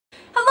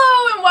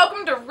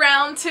welcome to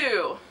round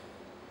 2.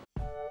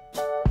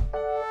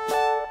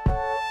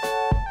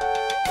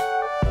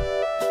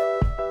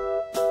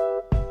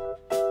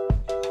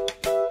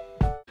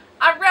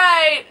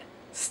 Alright,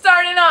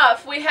 starting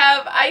off, we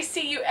have I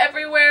See You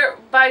Everywhere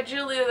by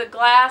Julia the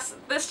Glass.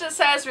 This just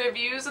has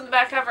reviews on the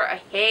back cover.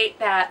 I hate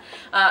that.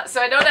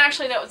 So I don't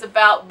actually know what it's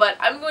about, but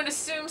I'm going to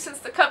assume since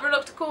the cover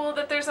looked cool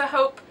that there's a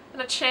hope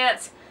and a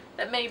chance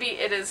that maybe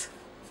it is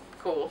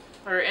cool,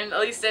 or at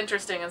least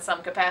interesting in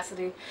some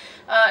capacity.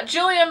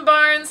 Julian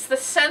Barnes, The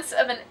Sense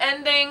of an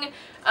Ending.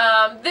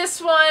 This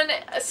one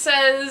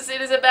says it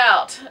is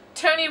about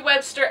Tony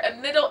Webster, a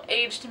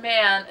middle-aged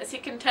man, as he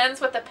contends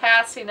with a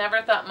past he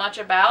never thought much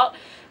about,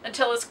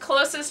 until his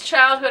closest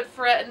childhood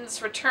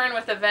friends return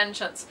with a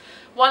vengeance.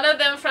 One of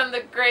them from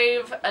the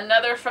grave,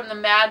 another from the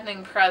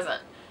maddening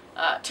present.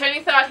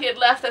 Tony thought he had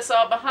left this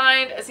all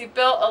behind as he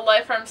built a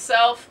life for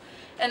himself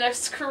and a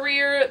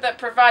career that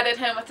provided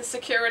him with a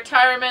secure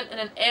retirement and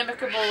an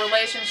amicable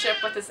relationship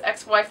with his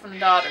ex-wife and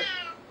daughter.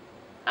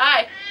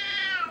 Hi.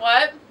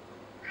 What?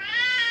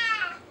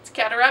 It's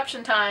cat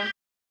eruption time.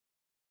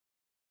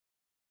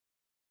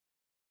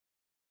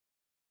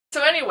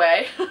 So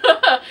anyway,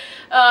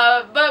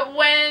 but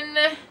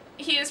when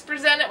he is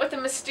presented with a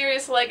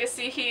mysterious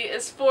legacy, he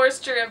is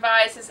forced to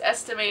revise his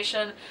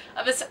estimation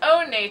of his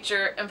own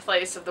nature in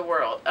place of the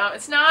world.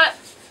 It's not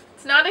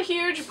a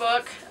huge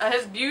book. It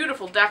has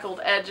beautiful deckled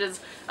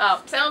edges.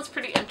 Sounds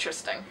pretty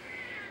interesting.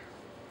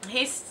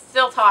 He's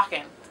still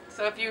talking,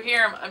 so if you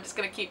hear him, I'm just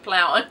going to keep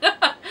plowing.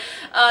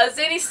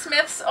 Zadie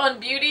Smith's On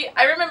Beauty.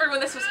 I remember when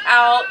this was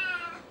out.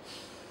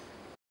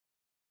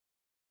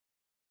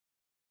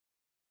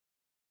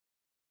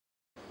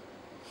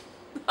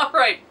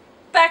 Alright,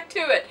 back to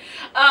it.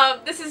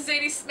 This is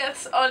Zadie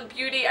Smith's On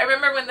Beauty. I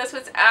remember when this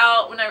was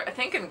out, when I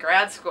think in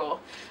grad school.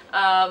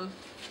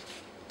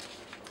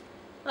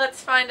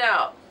 Let's find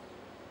out.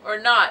 Or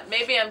not.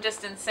 Maybe I'm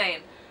just insane.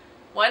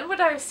 When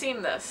would I have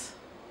seen this?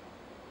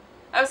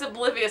 I was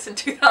oblivious in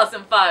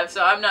 2005,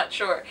 so I'm not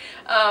sure.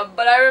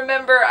 But I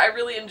remember I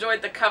really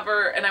enjoyed the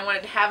cover, and I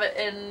wanted to have it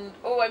in...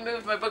 Oh, I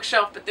moved my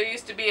bookshelf, but there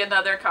used to be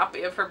another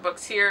copy of her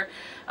books here.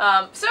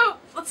 So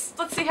let's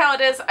see how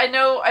it is. I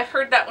know I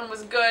heard that one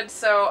was good,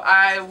 so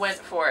I went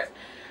for it.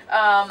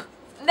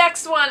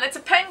 Next one, it's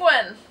a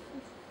penguin.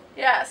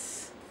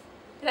 Yes.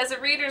 It has a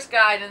reader's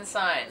guide and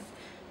sign.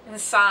 And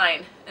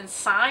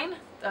sign?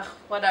 Ugh,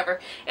 whatever.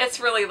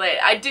 It's really late.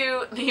 I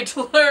do need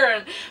to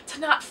learn to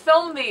not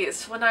film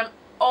these when I'm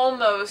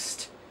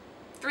almost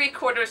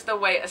 3/4 the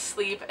way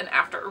asleep and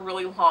after a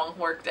really long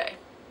work day.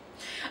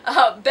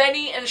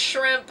 Benny and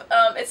Shrimp.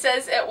 It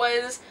says it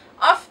was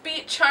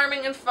offbeat,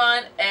 charming, and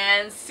fun,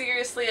 and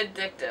seriously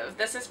addictive.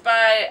 This is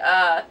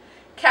by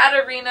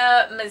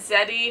Caterina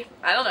Mazzetti.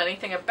 I don't know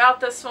anything about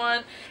this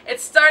one. It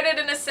started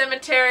in a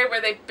cemetery where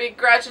they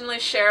begrudgingly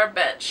share a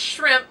bench.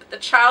 Shrimp, the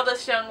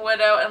childless young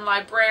widow and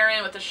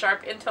librarian with a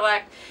sharp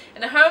intellect,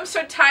 in a home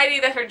so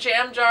tidy that her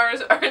jam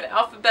jars are in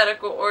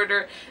alphabetical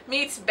order,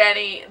 meets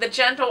Benny, the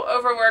gentle,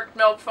 overworked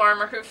milk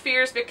farmer who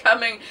fears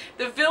becoming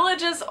the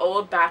village's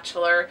old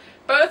bachelor.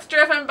 Both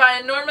driven by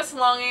enormous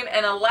longing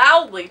and a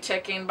loudly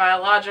ticking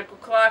biological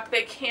clock,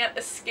 they can't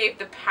escape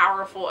the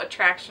powerful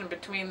attraction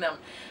between them.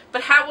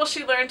 But how will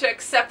she learn to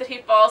accept that he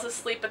falls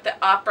asleep at the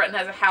opera and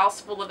has a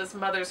house full of his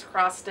mother's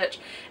cross-stitch?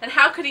 And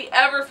how could he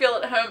ever feel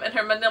at home in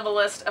her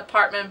minimalist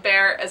apartment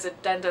bare as a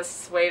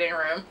dentist's waiting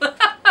room?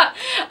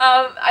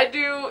 I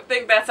do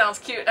think that sounds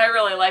cute. I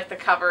really like the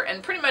cover.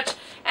 And pretty much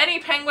any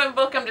penguin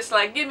book I'm just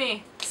like,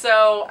 gimme.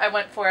 So I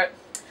went for it.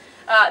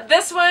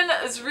 This one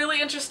is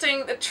really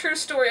interesting. The True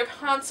Story of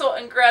Hansel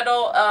and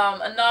Gretel,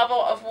 a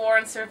novel of war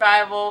and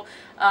survival.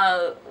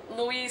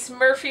 Louise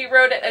Murphy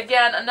wrote it.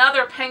 Again,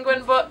 another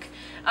penguin book.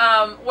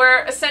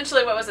 Where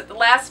essentially, what was it, the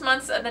last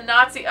months of the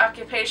Nazi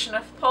occupation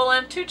of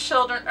Poland, 2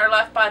 children are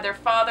left by their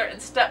father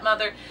and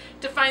stepmother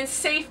to find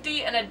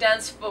safety in a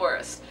dense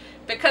forest.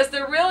 Because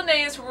their real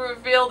names will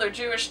reveal their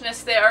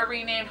Jewishness, they are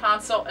renamed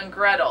Hansel and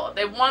Gretel.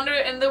 They wander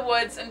in the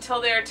woods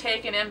until they are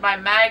taken in by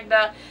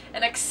Magda,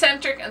 an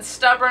eccentric and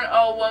stubborn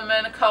old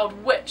woman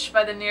called Witch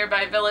by the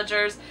nearby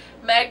villagers.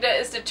 Magda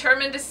is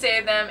determined to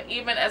save them,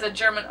 even as a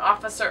German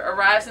officer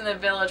arrives in the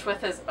village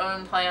with his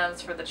own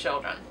plans for the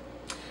children.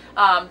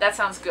 That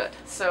sounds good.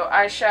 So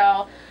I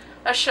shall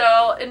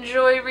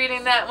enjoy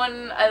reading that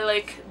one. I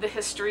like the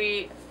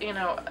history, you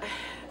know.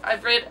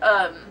 I've read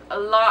a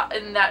lot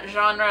in that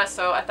genre,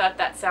 so I thought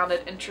that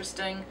sounded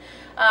interesting.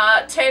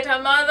 Tata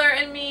Mother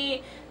and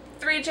Me,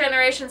 3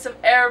 Generations of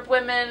Arab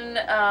Women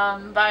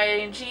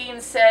by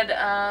Jean said,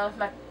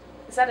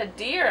 is that a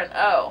D or an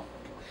O?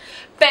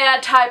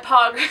 Bad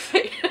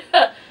typography.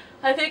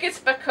 I think it's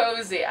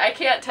Bakosi. I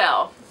can't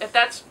tell. If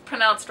that's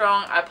pronounced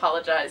wrong, I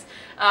apologize.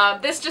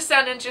 This just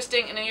sounded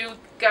interesting, and you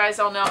guys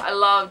all know I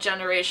love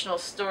generational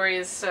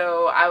stories,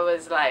 so I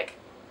was like,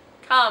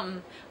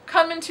 come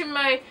into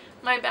my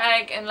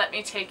bag and let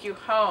me take you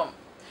home.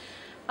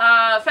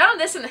 Found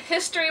this in the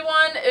history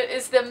one. It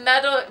is the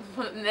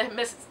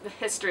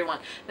history one.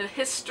 The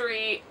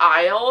history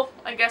aisle,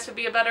 I guess, would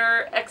be a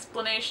better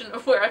explanation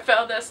of where I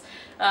found this,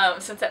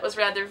 since that was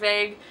rather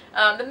vague.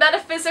 The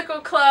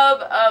Metaphysical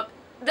Club.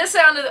 This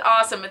sounded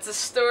awesome. It's a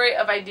story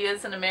of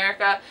ideas in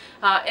America.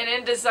 And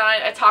in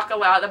design, I talk a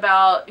lot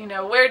about, you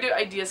know, where do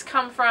ideas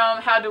come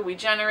from? How do we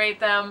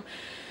generate them?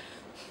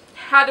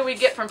 How do we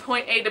get from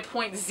point A to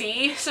point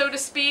Z, so to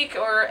speak,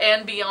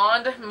 and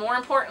beyond? More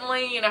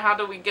importantly, you know, how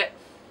do we get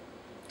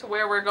to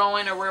where we're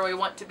going or where we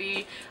want to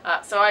be?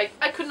 So I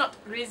could not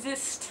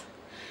resist.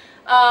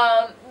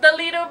 The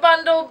Lido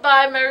Bundle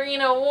by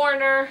Marina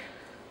Warner.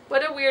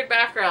 What a weird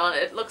background.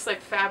 It looks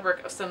like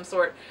fabric of some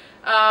sort.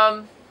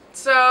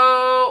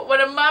 So,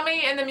 when a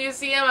mummy in the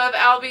Museum of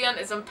Albion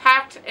is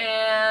unpacked,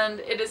 and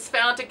it is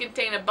found to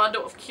contain a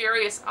bundle of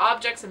curious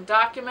objects and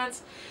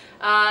documents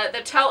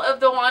that tell of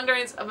the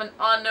wanderings of an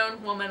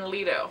unknown woman,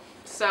 Lido.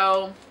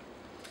 So,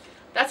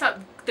 that's not,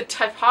 the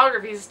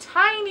typography is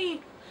tiny.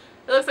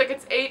 It looks like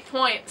it's 8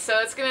 points, so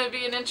it's going to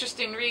be an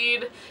interesting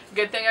read.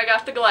 Good thing I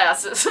got the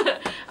glasses.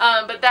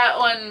 But that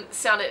one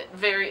sounded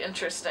very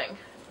interesting.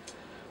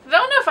 I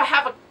don't know if I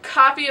have a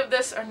copy of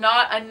this or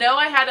not. I know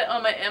I had it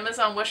on my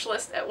Amazon wish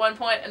list at one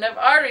point, and I've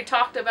already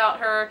talked about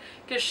her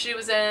because she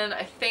was in,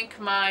 I think,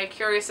 my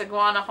Curious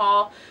Iguana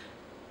haul.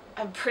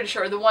 I'm pretty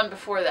sure the one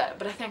before that,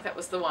 but I think that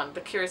was the one,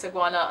 the Curious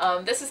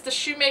Iguana. This is The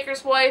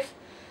Shoemaker's Wife.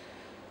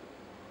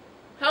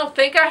 I don't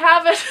think I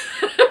have it.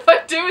 If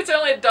I do, it's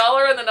only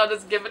 $1, and then I'll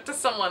just give it to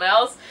someone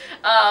else.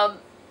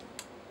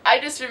 I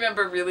just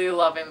remember really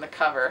loving the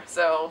cover,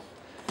 so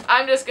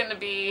I'm just going to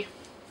be,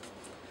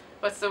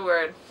 what's the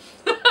word?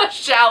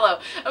 Shallow.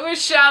 I'm going to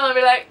shallow and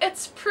be like,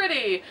 it's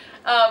pretty.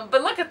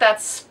 But look at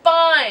that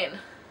spine.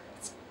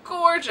 It's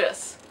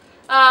gorgeous.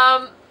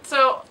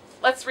 So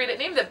let's read it.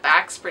 Name the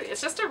back's pretty.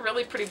 It's just a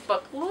really pretty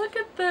book. Look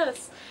at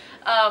this.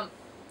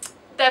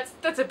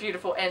 That's a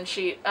beautiful end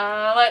sheet.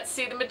 Let's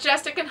see. The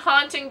majestic and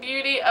haunting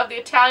beauty of the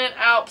Italian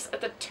Alps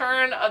at the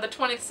turn of the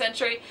 20th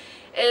century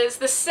is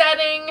the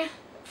setting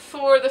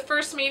for the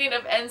first meeting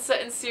of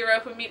Enza and Ciro,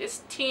 who meet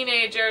as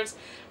teenagers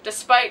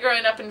despite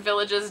growing up in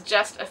villages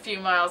just a few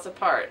miles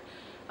apart.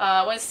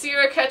 When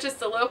Ciro catches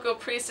the local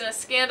priest in a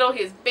scandal,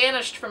 he is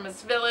banished from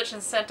his village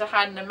and sent to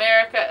hide in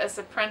America as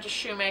apprentice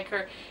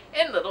shoemaker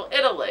in Little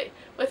Italy.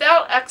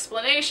 Without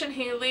explanation,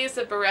 he leaves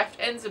the bereft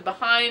Enza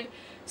behind.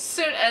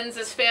 Soon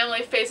Enza's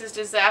family faces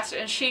disaster,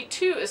 and she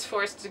too is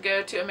forced to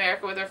go to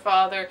America with her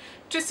father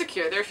to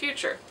secure their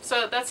future.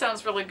 So that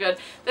sounds really good.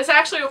 This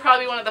actually will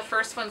probably be one of the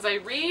first ones I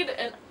read,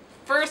 and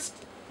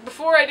first,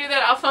 before I do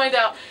that, I'll find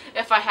out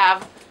if I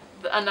have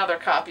another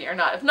copy or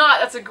not. If not,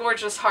 that's a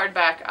gorgeous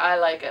hardback. I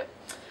like it.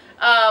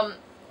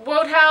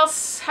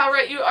 Wodehouse, How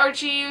Right You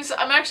RGs.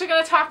 I'm actually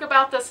going to talk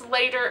about this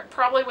later,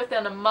 probably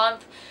within a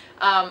month.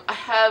 I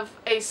have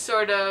a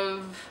sort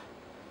of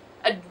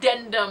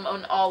addendum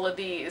on all of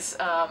these,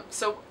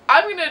 so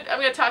I'm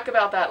gonna talk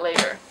about that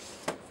later.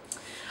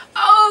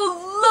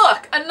 Oh,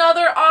 look,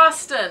 another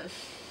Austen.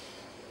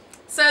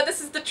 So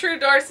this is The True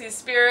Darcy's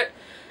Spirit,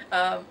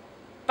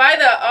 by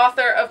the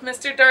author of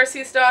Mr.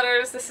 Darcy's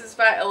Daughters. This is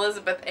by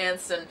Elizabeth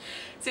Anson.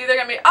 It's either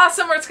gonna be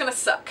awesome or it's gonna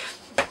suck.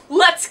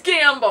 Let's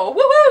gamble.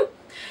 Woohoo!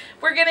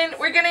 We're getting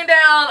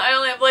down. I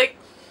only have like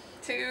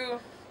 2,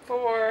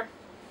 4,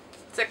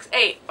 6,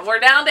 8. We're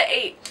down to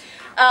 8.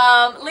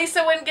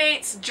 Lisa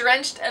Wingate's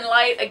Drenched in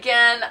Light.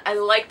 Again, I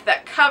liked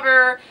that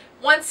cover.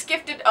 Once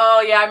gifted,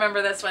 oh yeah, I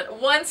remember this one.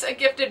 Once a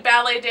gifted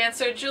ballet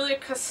dancer, Julia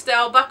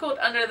Castell buckled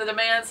under the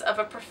demands of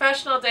a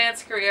professional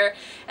dance career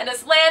and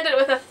has landed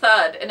with a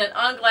thud in an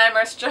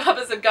unglamorous job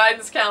as a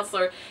guidance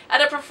counselor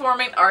at a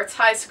performing arts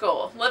high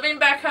school. Living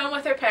back home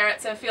with her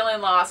parents and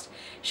feeling lost,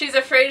 she's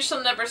afraid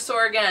she'll never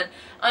soar again,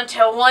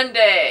 until one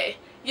day,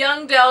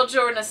 young Del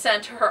Jordan is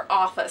sent to her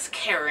office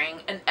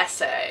carrying an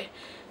essay.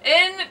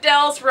 In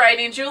Dell's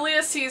writing,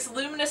 Julia sees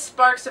luminous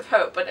sparks of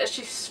hope, but as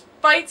she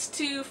fights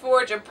to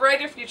forge a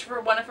brighter future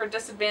for one of her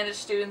disadvantaged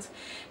students,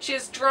 she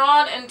is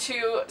drawn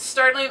into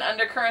startling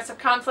undercurrents of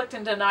conflict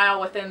and denial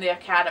within the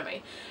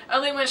academy.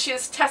 Only when she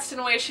is tested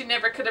in ways she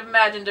never could have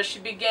imagined does she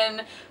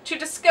begin to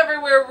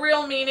discover where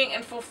real meaning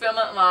and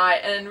fulfillment lie,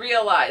 and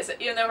realize that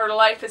even though her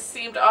life has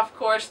seemed off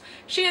course,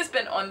 she has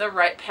been on the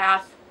right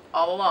path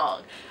all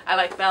along. I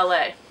like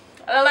ballet.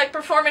 I like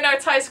performing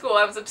arts high school.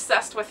 I was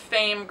obsessed with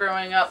Fame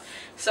growing up,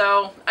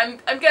 so I'm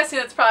guessing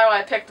that's probably why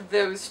I picked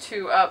those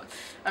two up.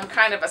 I'm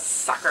kind of a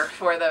sucker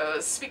for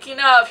those. Speaking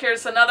of,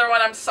 here's another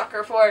one I'm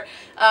sucker for.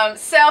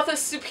 South of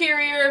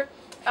Superior.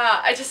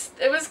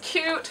 It was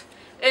cute,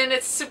 and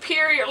it's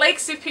Superior, Lake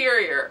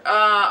Superior,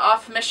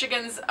 off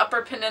Michigan's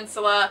Upper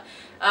Peninsula.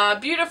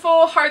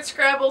 Beautiful,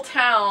 hardscrabble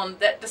town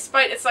that,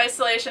 despite its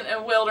isolation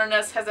and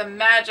wilderness, has a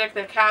magic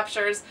that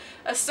captures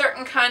a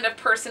certain kind of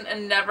person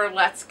and never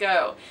lets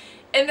go.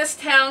 In this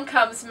town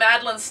comes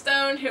Madeline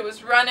Stone, who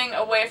is running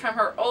away from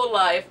her old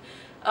life,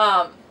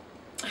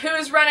 who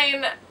is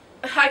running,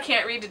 I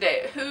can't read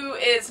today, who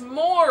is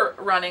more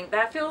running,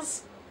 that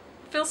feels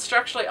feels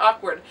structurally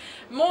awkward.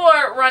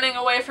 More running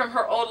away from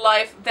her old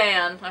life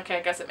than, okay,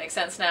 I guess it makes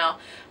sense now,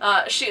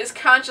 she is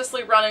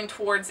consciously running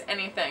towards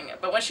anything.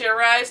 But when she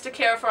arrives to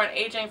care for an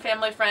aging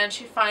family friend,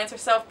 she finds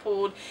herself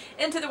pulled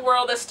into the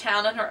world of this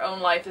town, and her own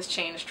life is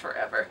changed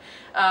forever.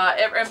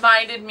 It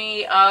reminded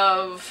me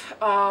of,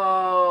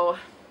 oh,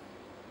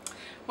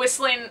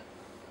 Whistling,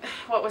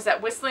 what was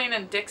that?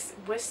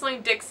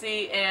 Whistling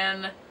Dixie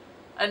in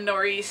A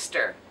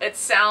Nor'easter. It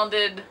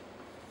sounded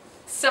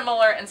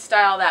similar in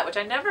style to that, which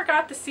I never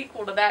got the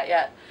sequel to that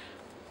yet.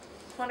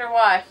 Wonder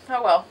why.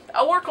 Oh well.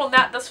 I'll work on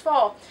that this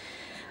fall.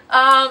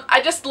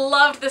 I just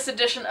loved this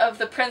edition of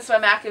The Prince by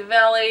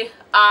Machiavelli.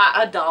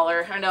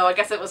 $1. I know, I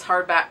guess it was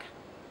hardback.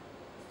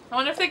 I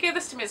wonder if they gave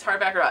this to me as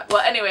hardback or not.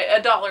 Well, anyway,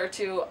 $1 or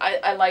 $2.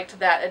 I liked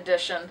that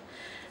edition.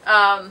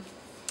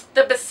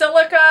 The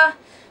Basilica,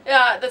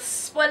 The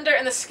Splendor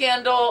and the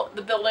Scandal,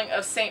 The Building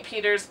of St.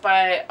 Peter's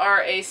by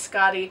R.A.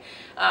 Scotti.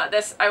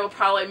 This I will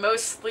probably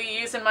mostly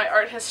use in my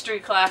art history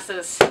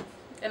classes.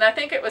 And I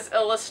think it was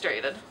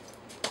illustrated.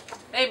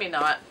 Maybe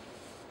not.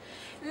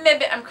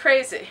 Maybe I'm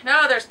crazy.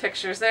 No, there's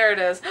pictures. There it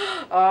is.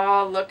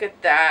 Oh, look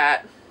at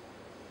that.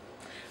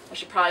 I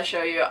should probably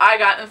show you. I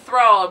got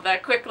enthralled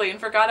that quickly and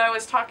forgot I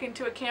was talking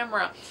to a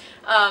camera.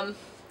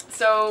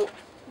 So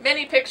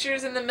many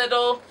pictures in the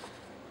middle.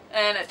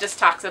 And it just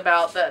talks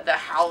about the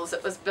house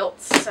it was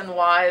built and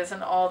whys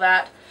and all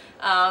that.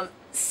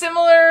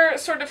 Similar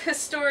sort of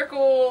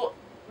historical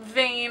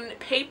vein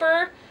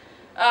paper.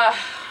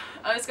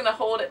 I'm just gonna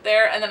hold it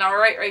there, and then I'll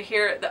write right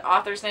here the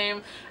author's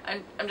name.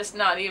 I'm just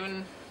not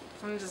even.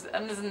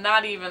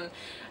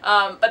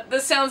 But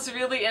this sounds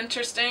really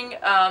interesting.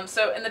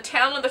 So in the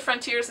town of the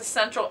frontiers of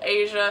Central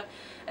Asia,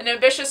 an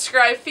ambitious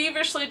scribe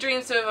feverishly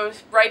dreams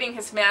of writing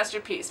his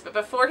masterpiece, but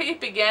before he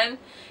begin,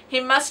 he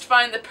must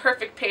find the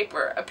perfect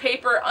paper, a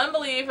paper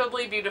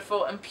unbelievably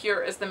beautiful and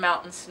pure as the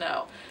mountain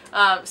snow.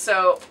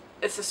 So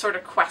it's a sort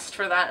of quest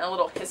for that and a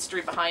little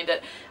history behind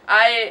it.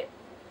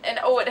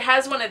 Oh, it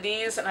has one of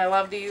these, and I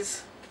love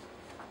these.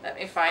 Let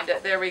me find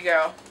it. There we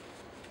go.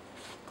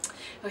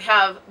 We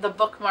have the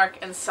bookmark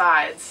and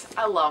sides.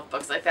 I love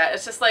books like that.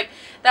 It's just like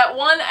that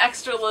one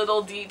extra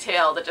little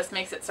detail that just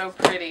makes it so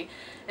pretty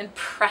and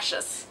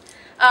precious.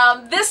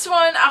 This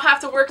one, I'll have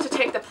to work to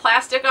take the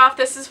plastic off.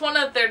 This is one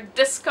of their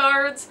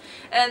discards,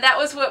 and that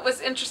was what was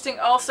interesting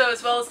also,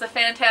 as well as the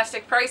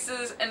fantastic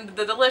prices and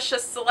the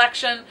delicious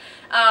selection.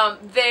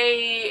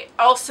 They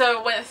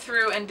also went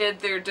through and did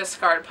their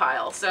discard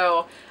pile.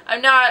 So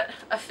I'm not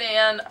a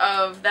fan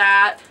of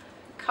that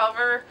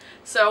cover,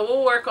 so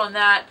we'll work on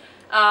that.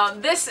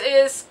 This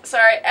is,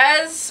 sorry,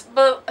 as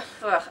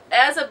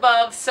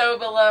above, so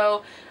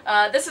below.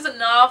 This is a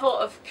novel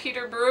of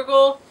Peter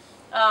Bruegel.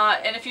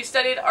 And if you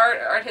studied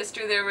art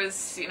history, there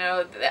was, you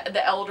know,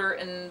 the elder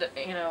and,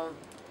 you know,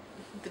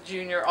 the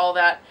junior, all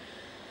that.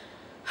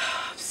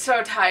 I'm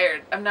so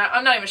tired. I'm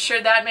not even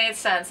sure that made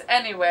sense.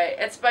 Anyway,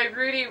 it's by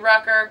Rudy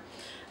Rucker.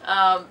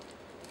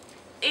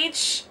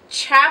 Each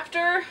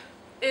chapter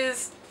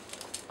is,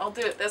 I'll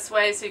do it this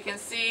way so you can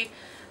see,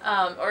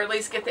 or at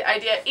least get the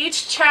idea.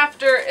 Each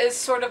chapter is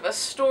sort of a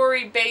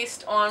story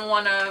based on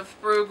one of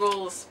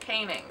Bruegel's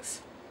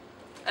paintings.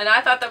 And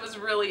I thought that was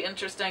really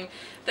interesting.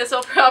 This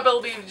will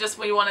probably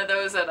just be one of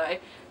those that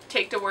I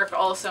take to work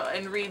also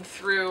and read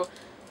through.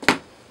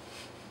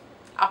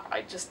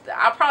 That's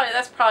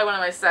probably one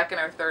of my second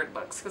or third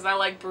books, because I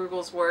like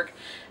Bruegel's work.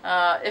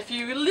 If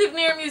you live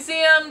near a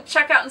museum,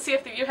 check out and see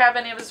if you have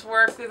any of his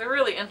work. They're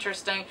really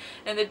interesting,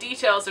 and the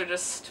details are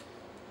just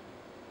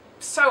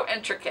so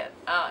intricate,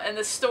 and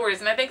the stories,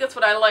 and I think that's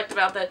what I liked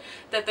about that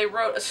they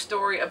wrote a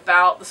story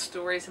about the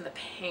stories in the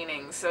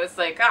paintings. So it's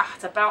like,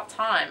 it's about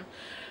time.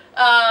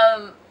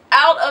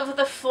 Out of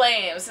the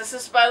Flames. This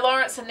is by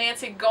Lawrence and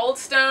Nancy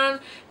Goldstone.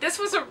 This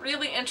was a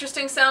really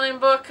interesting sounding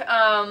book.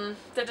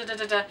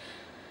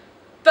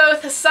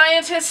 Both a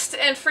scientist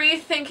and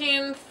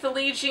free-thinking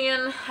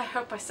theologian, I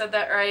hope I said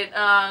that right,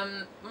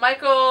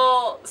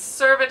 Michael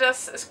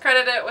Servetus is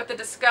credited with the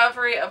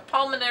discovery of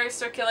pulmonary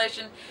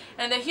circulation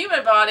in the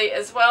human body,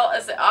 as well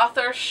as the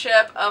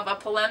authorship of a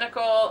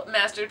polemical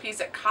masterpiece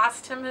that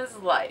cost him his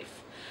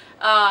life.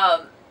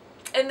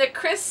 In the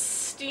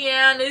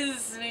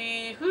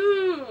Christianity,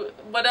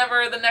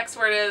 whatever the next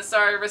word is,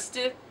 sorry, I'm not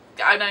even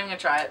going to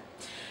try it.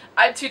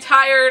 I'm too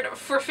tired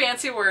for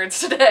fancy words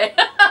today.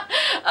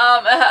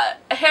 A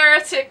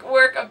heretic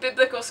work of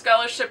biblical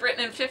scholarship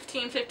written in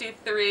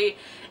 1553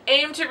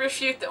 aimed to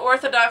refute the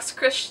Orthodox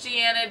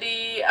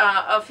Christianity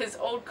of his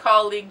old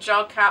colleague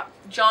John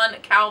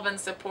Calvin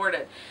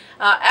supported.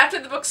 After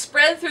the book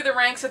spread through the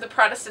ranks of the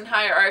Protestant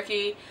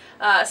hierarchy,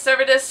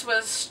 Servetus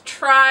was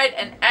tried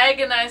and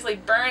agonizingly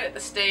burned at the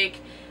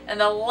stake, and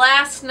the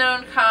last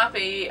known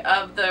copy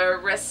of the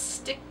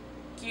Restitutio,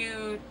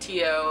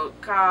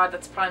 God,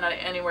 that's probably not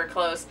anywhere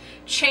close,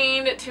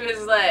 chained to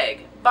his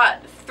leg.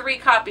 But 3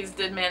 copies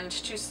did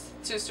manage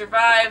to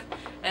survive,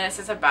 and this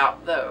is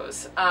about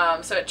those.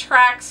 So it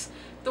tracks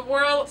the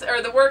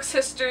work's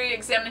history,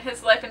 examining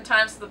his life and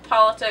times of the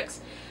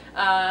politics,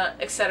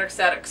 etc.,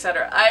 etc.,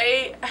 etc.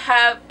 I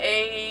have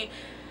a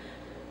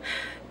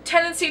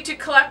tendency to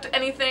collect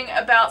anything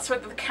about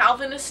sort of the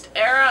Calvinist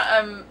era.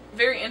 I'm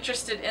very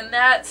interested in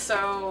that,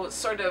 so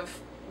sort of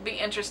be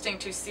interesting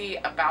to see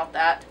about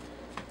that.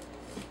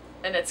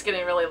 And it's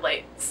getting really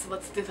late, so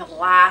let's do the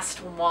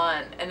last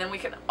one, and then we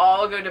can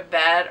all go to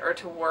bed or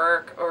to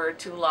work or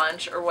to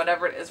lunch or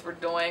whatever it is we're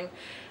doing.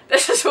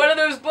 This is one of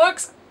those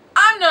books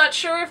I'm not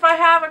sure if I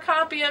have a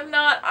copy of.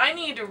 Not. I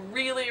need to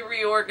really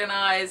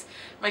reorganize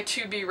my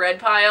to-be-read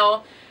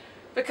pile,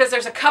 because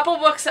there's a couple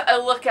books that I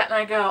look at and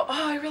I go,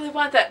 oh, I really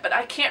want that, but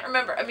I can't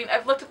remember. I mean,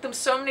 I've looked at them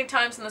so many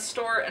times in the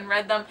store and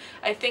read them.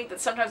 I think that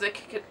sometimes I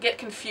get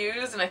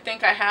confused and I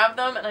think I have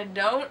them and I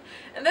don't.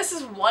 And this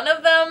is one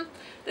of them.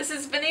 This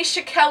is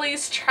Venetia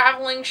Kelly's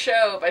Traveling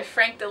Show by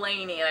Frank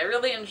Delaney, and I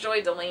really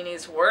enjoy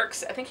Delaney's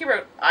works. I think he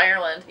wrote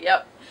Ireland.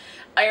 Yep.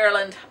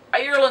 Ireland.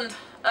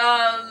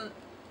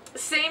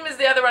 Same as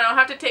the other one. I'll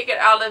have to take it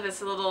out of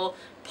this little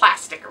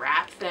plastic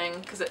wrap thing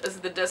because it was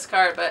the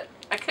discard, but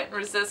I couldn't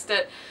resist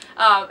it.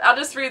 I'll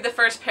just read the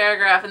first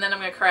paragraph and then I'm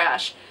going to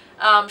crash.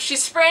 She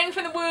sprang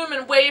from the womb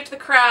and waved to the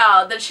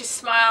crowd. Then she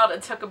smiled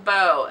and took a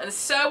bow. And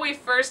so we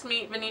first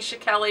meet Venetia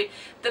Kelly,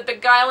 the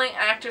beguiling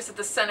actress at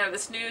the center of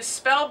this new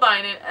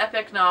spellbinding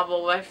epic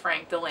novel by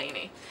Frank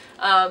Delaney.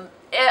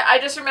 I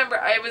just remember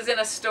I was in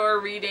a store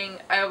reading.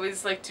 I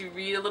always like to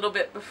read a little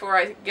bit before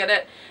I get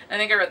it. I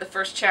think I read the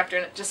first chapter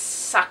and it just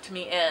sucked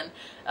me in.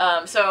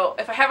 So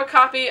if I have a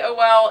copy, oh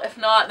well. If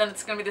not, then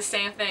it's going to be the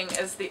same thing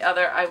as the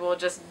other. I will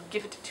just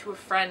give it to a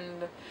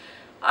friend.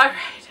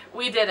 Alright,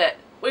 we did it.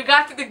 We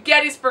got to the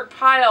Gettysburg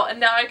pile, and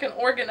now I can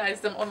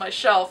organize them on my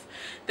shelf.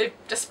 They've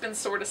just been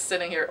sort of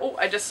sitting here. Oh,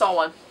 I just saw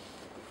one.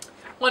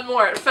 One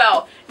more, it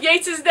fell.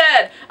 Yates is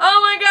dead.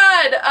 Oh my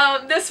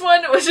god! This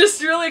one was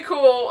just really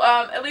cool.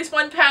 At least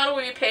 £1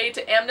 will be paid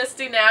to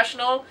Amnesty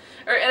National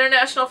or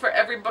International for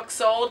every book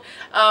sold.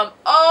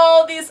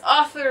 All these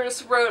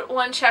authors wrote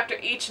one chapter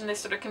each, and they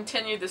sort of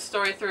continued the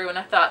story through, and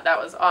I thought that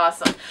was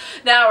awesome.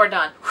 Now we're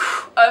done.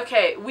 Whew.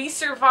 Okay, we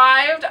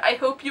survived. I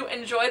hope you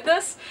enjoyed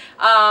this.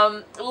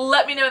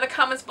 Let me know in the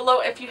comments below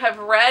if you have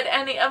read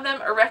any of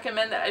them or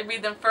recommend that I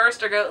read them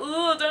first, or go,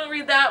 ooh, don't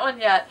read that one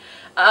yet.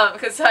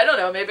 Because I don't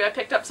know, maybe I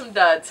picked up some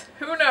duds.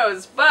 Who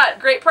knows? But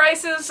great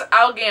prices,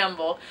 I'll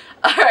gamble.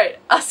 Alright,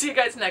 I'll see you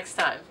guys next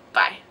time.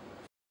 Bye.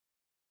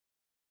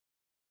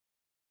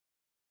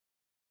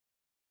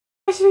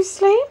 Is he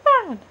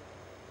sleeping?